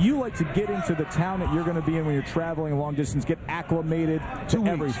enough time. You like to get into the town that you're going to be in when you're traveling long distance, get acclimated to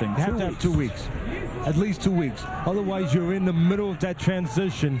everything. You have to have 2 weeks. At least 2 weeks. Otherwise, you're in the middle of that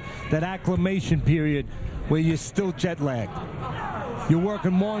transition, that acclimation period where you're still jet lagged. You're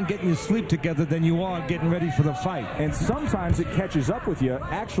working more on getting your sleep together than you are getting ready for the fight. And sometimes it catches up with you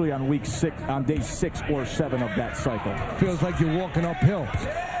actually on week 6, on day 6 or 7 of that cycle. Feels like you're walking uphill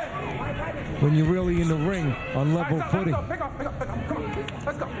when you're really in the ring on level footing.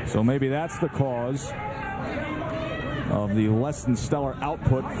 So maybe that's the cause of the less than stellar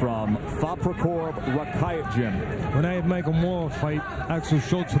output from Fahprakorb Rakkiatgym. When I had Michael Moore fight Axel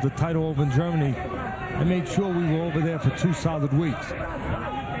Schultz for the title over in Germany, I made sure we were over there for 2 solid weeks.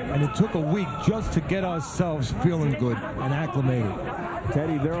 And it took a week just to get ourselves feeling good and acclimated.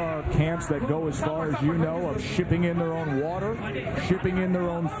 Teddy, there are camps that go as far as you know of shipping in their own water, shipping in their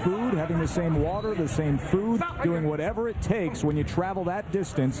own food, having the same water, the same food, doing whatever it takes when you travel that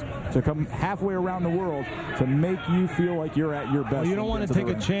distance to come halfway around the world to make you feel like you're at your best. Well, you don't want to take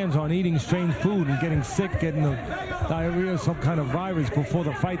a chance on eating strange food and getting sick, getting the diarrhea, some kind of virus before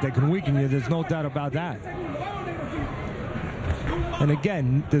the fight that can weaken you. There's no doubt about that. And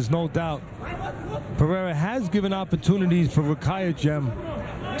again, there's no doubt Pereira has given opportunities for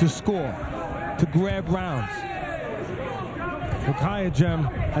Rakkiatgym to score, to grab rounds.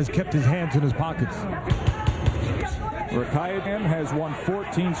 Rakkiatgym has kept his hands in his pockets. Rakkiatgym has won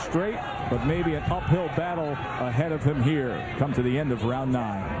 14 straight, but maybe an uphill battle ahead of him here. Come to the end of round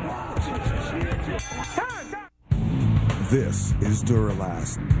 9. This is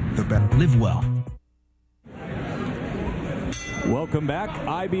Duralast, the best. Live well. Welcome back.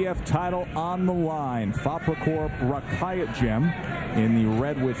 IBF title on the line. Fahprakorb Rakkiatgym in the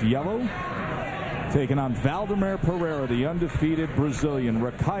red with yellow, taking on Valdemir Pereira, the undefeated Brazilian.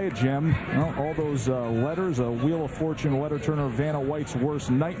 Rakkiatgym, well, all those letters, a Wheel of Fortune letter turner, Vanna White's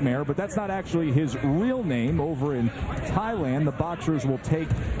worst nightmare, but that's not actually his real name. Over in Thailand, the boxers will take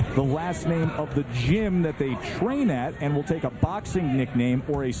the last name of the gym that they train at and will take a boxing nickname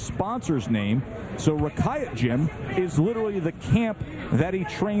or a sponsor's name. So Rakkiatgym is literally the camp that he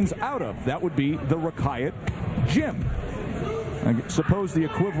trains out of. That would be the Rakkiatgym. I suppose the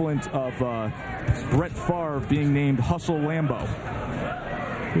equivalent of Brett Favre being named Hustle Lambo.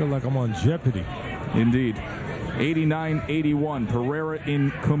 I feel like I'm on Jeopardy. Indeed. 89-81. Pereira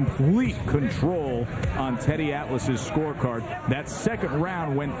in complete control on Teddy Atlas's scorecard. That second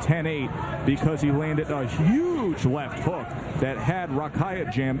round went 10-8 because he landed a huge left hook that had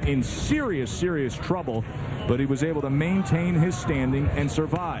Rakkiatgym in serious trouble, but he was able to maintain his standing and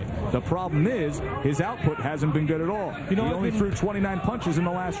survive. The problem is his output hasn't been good at all. You know, he only threw 29 punches in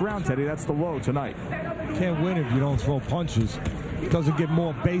the last round, Teddy. That's the low tonight. Can't win if you don't throw punches. It doesn't get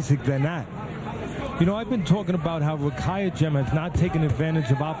more basic than that. You know, I've been talking about how Rakkiatgym has not taken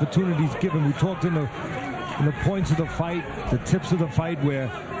advantage of opportunities given. We talked in the in the points of the fight, the tips of the fight, where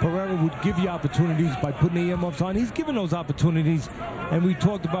Pereira would give you opportunities by putting the earmuffs on. He's given those opportunities, and we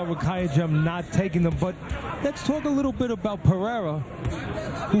talked about Rakkiatgym not taking them. But let's talk a little bit about Pereira,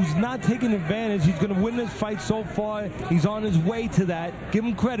 who's not taking advantage. He's going to win this fight so far. He's on his way to that. Give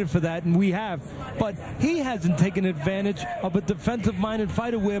him credit for that, and we have. But he hasn't taken advantage of a defensive-minded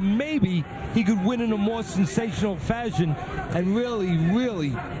fighter where maybe he could win in a more sensational fashion and really,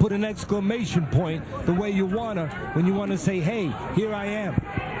 really put an exclamation point the way you want to when you want to say, hey, here I am.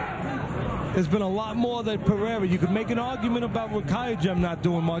 There's been a lot more that Pereira. You could make an argument about Rakkiatgym not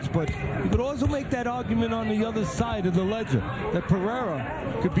doing much, but you could also make that argument on the other side of the ledger, that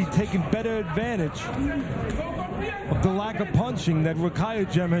Pereira could be taking better advantage of the lack of punching that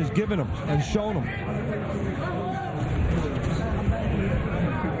Rakkiatgym has given him and shown him.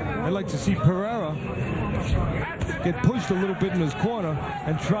 I'd like to see Pereira get pushed a little bit in his corner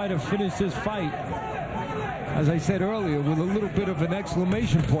and try to finish this fight, as I said earlier, with a little bit of an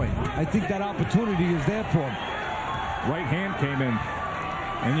exclamation point. I think that opportunity is there for him. Right hand came in,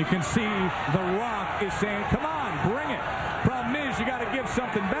 and you can see The Rock is saying, come on, bring it. Problem is, you got to give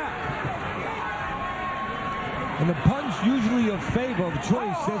something back. And the punch usually a favor of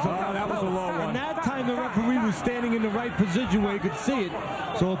choice. That was a low one. And that time the referee was standing in the right position where he could see it,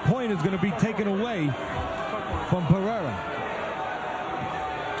 so a point is going to be taken away from Pereira.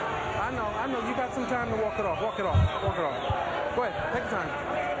 I know. You got some time to walk it off. Walk it off. Go ahead. Take your time.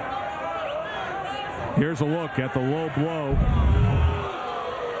 Here's a look at the low blow.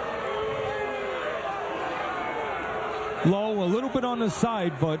 Low, a little bit on the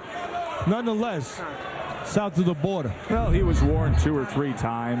side, but nonetheless, south of the border. Well, he was warned 2 or 3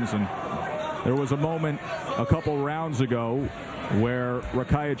 times, and there was a moment a couple rounds ago where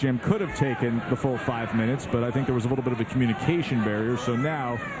Rakkiatgym could have taken the full 5 minutes, but I think there was a little bit of a communication barrier, so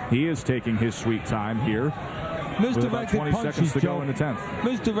now he is taking his sweet time here. With about 20 seconds to go in the 10th.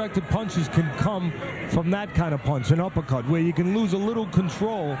 Misdirected punches can come from that kind of punch, an uppercut, where you can lose a little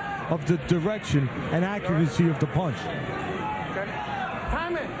control of the direction and accuracy of the punch.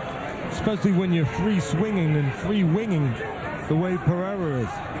 Time it. Especially when you're free swinging and free winging the way Pereira is.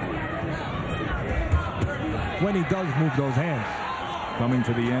 When he does move those hands. Coming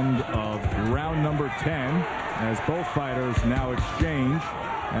to the end of round number 10 as both fighters now exchange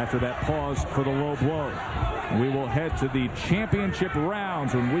after that pause for the low blow. We will head to the championship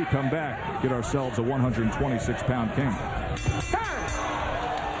rounds when we come back. Get ourselves a 126-pound king.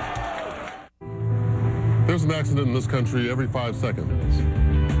 There's an accident in this country every 5 seconds.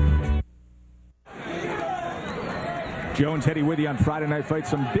 Joe and Teddy with you on Friday Night Fight.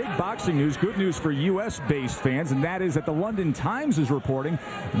 Some big boxing news, good news for U.S.-based fans, and that is that the London Times is reporting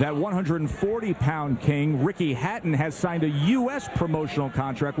that 140-pound king Ricky Hatton has signed a U.S. promotional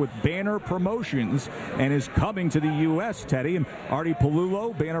contract with Banner Promotions and is coming to the U.S., Teddy. And Artie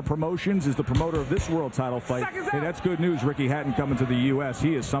Palullo, Banner Promotions, is the promoter of this world title fight. Hey, that's good news, Ricky Hatton coming to the U.S.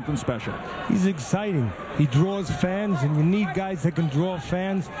 He is something special. He's exciting. He draws fans, and you need guys that can draw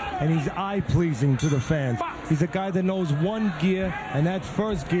fans, and he's eye-pleasing to the fans. He's a guy that knows one gear, and that's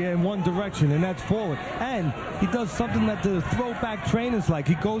first gear in one direction, and that's forward. And he does something that the throwback trainers like.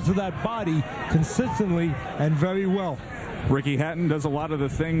 He goes to that body consistently and very well. Ricky Hatton does a lot of the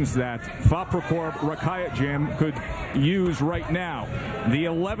things that Fahprakorb Rakkiatgym could use right now. The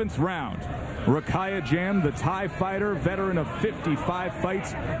 11th round. Rakkiatgym, the Thai fighter, veteran of 55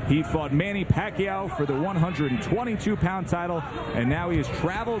 fights. He fought Manny Pacquiao for the 122-pound title, and now he has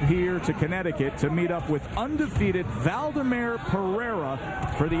traveled here to Connecticut to meet up with undefeated Valdemir Pereira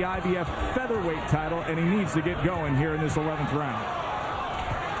for the IBF featherweight title, and he needs to get going here in this 11th round.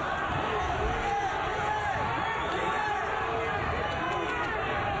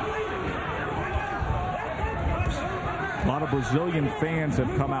 A lot of Brazilian fans have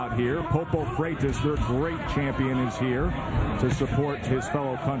come out here. Popo Freitas, their great champion, is here to support his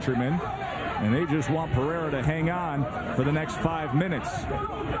fellow countrymen. And they just want Pereira to hang on for the next 5 minutes.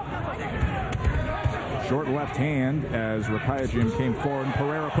 Short left hand as Rakkiatgym came forward, and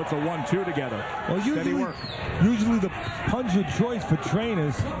Pereira puts a 1-2 together. Well, usually the punch of choice for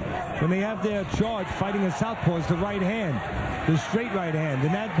trainers when they have their charge fighting a southpaw is the right hand, the straight right hand,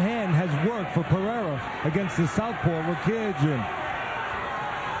 and that hand has worked for Pereira against the southpaw Rakkiatgym.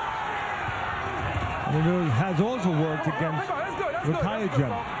 And it has also worked against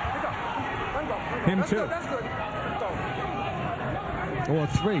Rakkiatgym. Him too. Or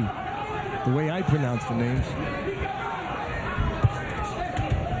 3. The way I pronounce the names.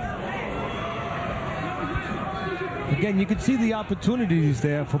 Again, you can see the opportunities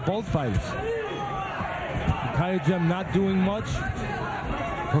there for both fighters. Rakkiatgym not doing much.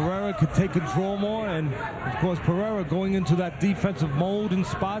 Pereira could take control more, and of course Pereira going into that defensive mode in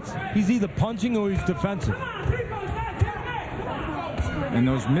spots. He's either punching or he's defensive. And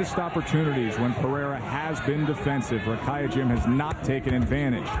those missed opportunities when Pereira has been defensive, Rakkiatgym has not taken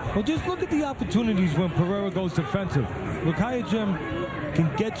advantage. Well, just look at the opportunities when Pereira goes defensive. Rakkiatgym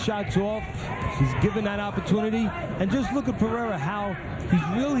can get shots off. He's given that opportunity. And just look at Pereira, how he's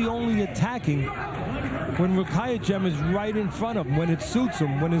really only attacking when Rakkiatgym is right in front of him, when it suits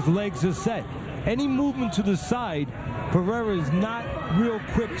him, when his legs are set. Any movement to the side, Pereira is not real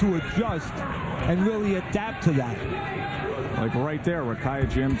quick to adjust and really adapt to that. Like right there,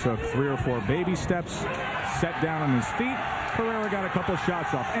 Rakkiatgym took 3 or 4 baby steps, set down on his feet. Pereira got a couple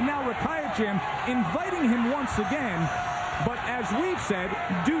shots off. And now Rakkiatgym inviting him once again, but as we've said,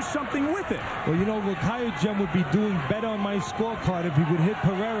 do something with it. Well, you know, Rakkiatgym would be doing better on my scorecard if he would hit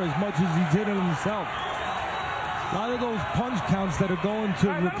Pereira as much as he's hitting himself. A lot of those punch counts that are going to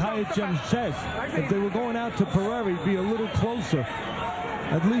Rakkiatgym's chest, if they were going out to Pereira, he'd be a little closer,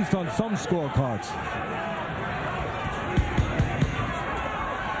 at least on some scorecards.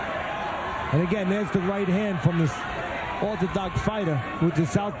 And again, there's the right hand from this orthodox fighter with the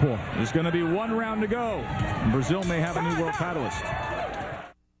southpaw. There's going to be 1 round to go. Brazil may have a new world titleist.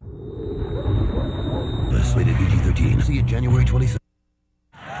 Rated PG-13. See you January 27th.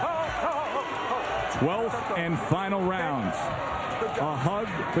 12th and final rounds. A hug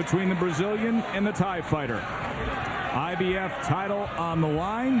between the Brazilian and the Thai fighter. IBF title on the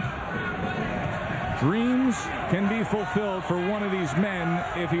line. Dreams can be fulfilled for one of these men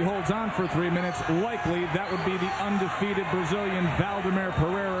if he holds on for 3 minutes. Likely that would be the undefeated Brazilian Valdemir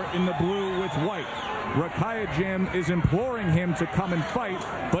Pereira in the blue with white. Rakkiatgym is imploring him to come and fight,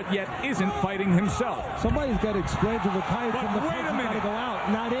 but yet isn't fighting himself. Somebody's got to explain to Rakkiatgym the wait a minute. got to go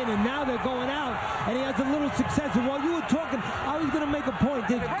out, not in, and now they're going out, and he has a little success. And while you were talking, I was going to make a point.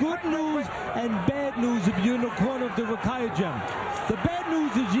 There's good news and bad news if you're in the corner of the Rakkiatgym. The bad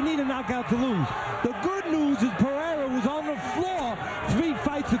news is you need a knockout to lose. The good news is Pereira was on the floor 3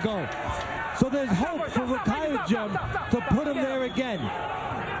 fights ago. So there's hope for Rakkiatgym to put him there again.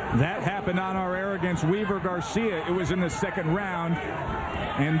 That happened on our air against Weaver Garcia. It was in the 2nd round,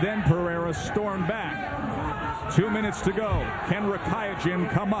 and then Pereira stormed back. 2 minutes to go. Can Rakkiatgym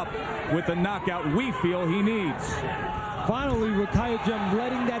come up with the knockout we feel he needs? Finally, Rakkiatgym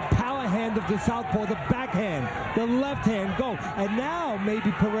letting that power hand of the southpaw, the backhand, the left hand go. And now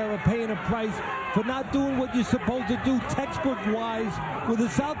maybe Pereira paying a price for not doing what you're supposed to do textbook-wise with the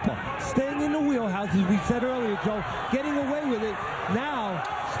southpaw. Staying in the wheelhouse, as we said earlier, Joe, getting away with it. Now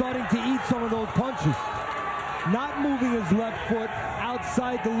starting to eat some of those punches. Not moving his left foot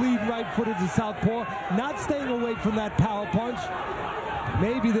outside the lead right foot of the southpaw. Not staying away from that power punch.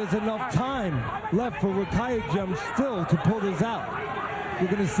 Maybe there's enough time left for Rakkiatgym still to pull this out. We're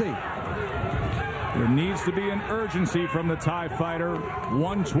going to see. There needs to be an urgency from the Thai fighter.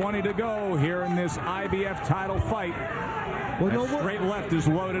 1:20 to go here in this IBF title fight. Well, straight left is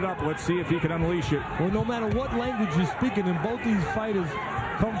loaded up. Let's see if he can unleash it. Well, no matter what language you're speaking, and both these fighters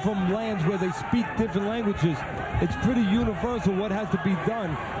come from lands where they speak different languages, it's pretty universal what has to be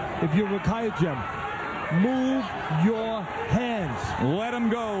done if you're Rakkiatgym. Move your hands. Let him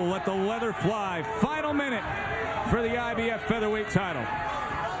go. Let the leather fly. Final minute for the IBF featherweight title.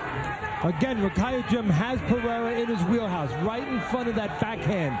 Again, Rakkiatgym has Pereira in his wheelhouse, right in front of that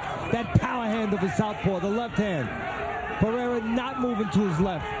backhand, that power hand of the southpaw, the left hand. Pereira not moving to his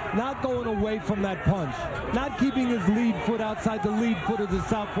left, not going away from that punch, not keeping his lead foot outside the lead foot of the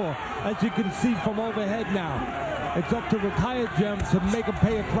southpaw, as you can see from overhead now. It's up to Rakkiatgym to make him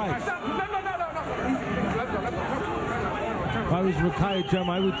pay a price. If I was Rakkiatgym,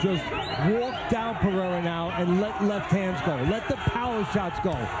 I would just walk down Pereira now and let left hands go. Let the power shots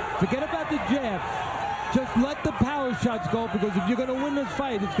go. Forget about the jab. Just let the power shots go, because if you're going to win this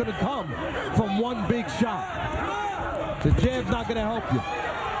fight, it's going to come from one big shot. The jab's not going to help you.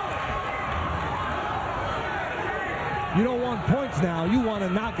 You don't want points now. You want a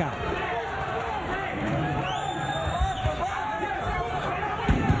knockout.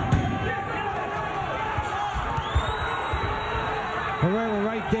 Pereira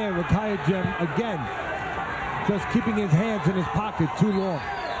right there, Rakkiatgym again, just keeping his hands in his pocket too long.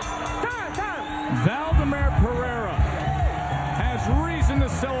 Valdemir Pereira has reason to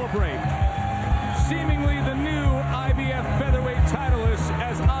celebrate. Seemingly the new IBF featherweight titleist,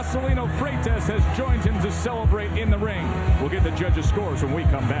 as Acelino Freitas has joined him to celebrate in the ring. We'll get the judges' scores when we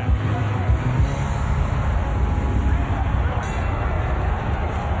come back.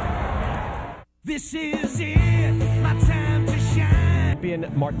 This is it, my time to shine.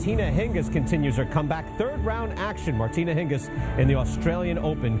 champion Martina Hingis continues her comeback. Third-round action. Martina Hingis in the Australian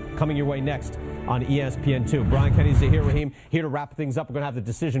Open coming your way next on ESPN2. Brian Kenny, Zahir Rahim, here to wrap things up. We're going to have the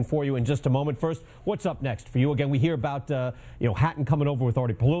decision for you in just a moment. First, what's up next for you? Again, we hear about Hatton coming over with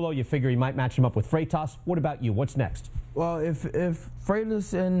Artie Palullo. You figure he might match him up with Freitas. What about you? What's next? Well, if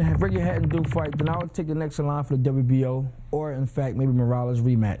Freitas and Ricky Hatton do fight, then I would take the next in line for the WBO, or in fact, maybe Morales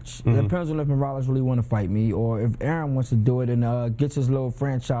rematch. It depends on if Morales really want to fight me, or if Aaron wants to do it and gets his little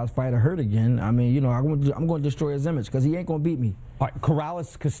franchise fighter hurt again. I mean, I'm going to destroy his image because he ain't going to beat me. All right,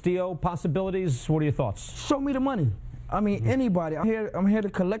 Corrales, Castillo possibilities. What are your thoughts? Show me the money. I mean, anybody. I'm here to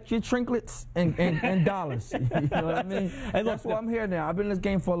collect your trinkets and dollars. You know what I mean? And that's why I'm here now. I've been in this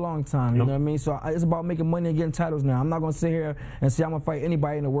game for a long time. You know what I mean? So it's about making money and getting titles now. I'm not going to sit here and say I'm going to fight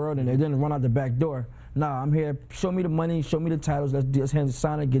anybody in the world and then run out the back door. Nah, I'm here. Show me the money. Show me the titles. Let's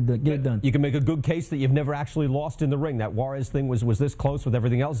sign it. Get it done. You can make a good case that you've never actually lost in the ring. That Juarez thing was this close with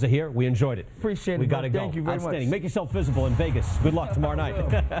everything else. Zahir, we enjoyed it. Appreciate it. We got to go. Thank you very much. Make yourself visible in Vegas. Good luck tomorrow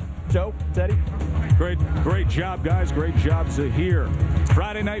night. Joe, Teddy. Great job, guys. Great job, Zahir.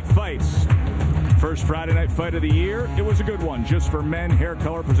 Friday night fights. First Friday night fight of the year. It was a good one. Just for men, Hair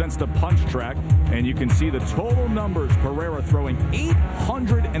Color presents the punch track, and you can see the total numbers. Pereira throwing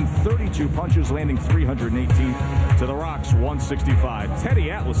 832 punches, landing 318 to the Rock's 165. Teddy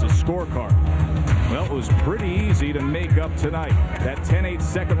Atlas's scorecard. Well, it was pretty easy to make up tonight. That 10-8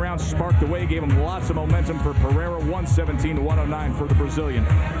 second round sparked the way, gave him lots of momentum for Pereira, 117 to 109 for the Brazilian.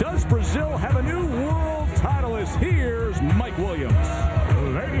 Does Brazil have a new world titleist? Here's Mike Williams.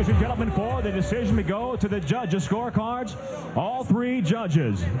 Ladies and gentlemen, for the decision, we go to the judges' scorecards. All three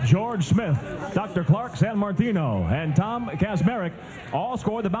judges, George Smith, Dr. Clark San Martino, and Tom Kazmarek, all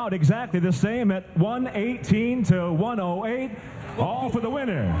scored about exactly the same at 118 to 108. All for the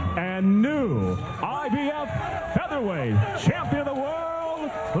winner and new IBF featherweight champion of the world,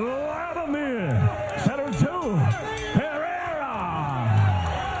 Valdemir. Center 2, Pereira.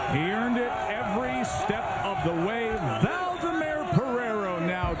 He earned it every step of the way. Valdemir Pereira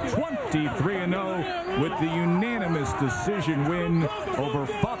now 23-0 with the unanimous decision win over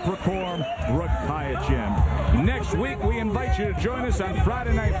Fahprakorb Rakkiatgym. Next week, we invite you to join us on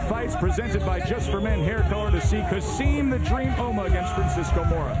Friday Night Fights presented by Just for Men Hair Color to see Kasim the Dream Oma against Francisco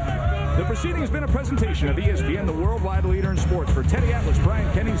Mora. The proceeding has been a presentation of ESPN, the worldwide leader in sports. For Teddy Atlas,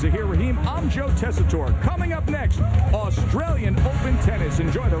 Brian Kenny, Zahir Rahim, I'm Joe Tessitore. Coming up next, Australian Open Tennis.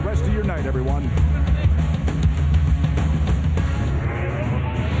 Enjoy the rest of your night, everyone.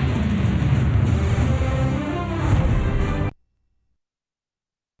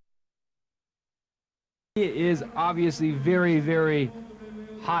 He is obviously very, very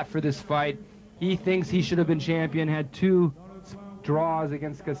hot for this fight. He thinks he should have been champion, had 2 draws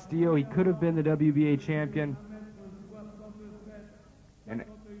against Castillo. He could have been the WBA champion. And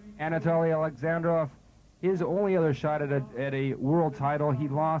Anatoly Alexandrov, his only other shot at a world title. He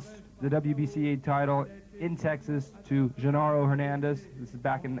lost the WBCA title in Texas to Genaro Hernandez. This is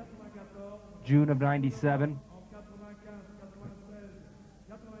back in June of '97.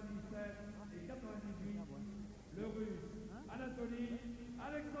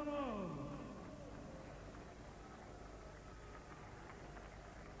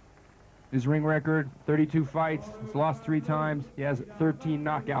 His ring record, 32 fights. He's lost 3 times. He has 13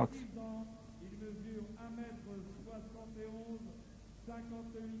 knockouts.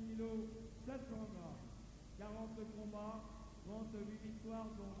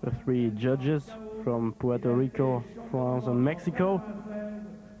 The 3 judges from Puerto Rico, France, and Mexico.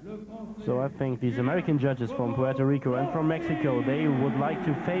 So I think these American judges from Puerto Rico and from Mexico, they would like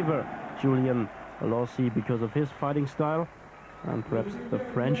to favor Julien Lossi because of his fighting style. And perhaps the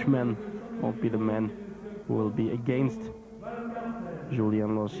Frenchman won't be the man who will be against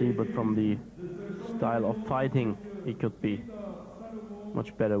Julien Lossi, but from the style of fighting, he could be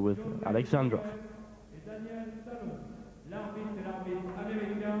much better with Alexandrov.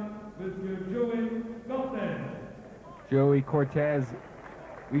 Joey Cortez,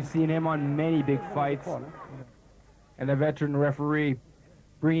 we've seen him on many big fights, and the veteran referee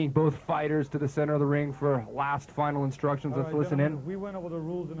bringing both fighters to the center of the ring for last final instructions. Let's listen in. We went over the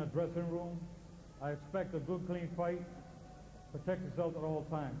rules in the dressing room. I expect a good, clean fight. Protect yourself at all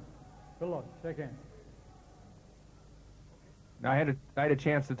times. Good luck. Shake hands. Now, I had a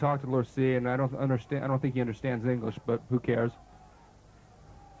chance to talk to Lorsi, and I don't think he understands English, but who cares?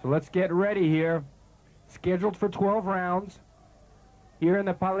 So let's get ready here. Scheduled for 12 rounds here in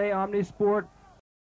the Palais Omnisport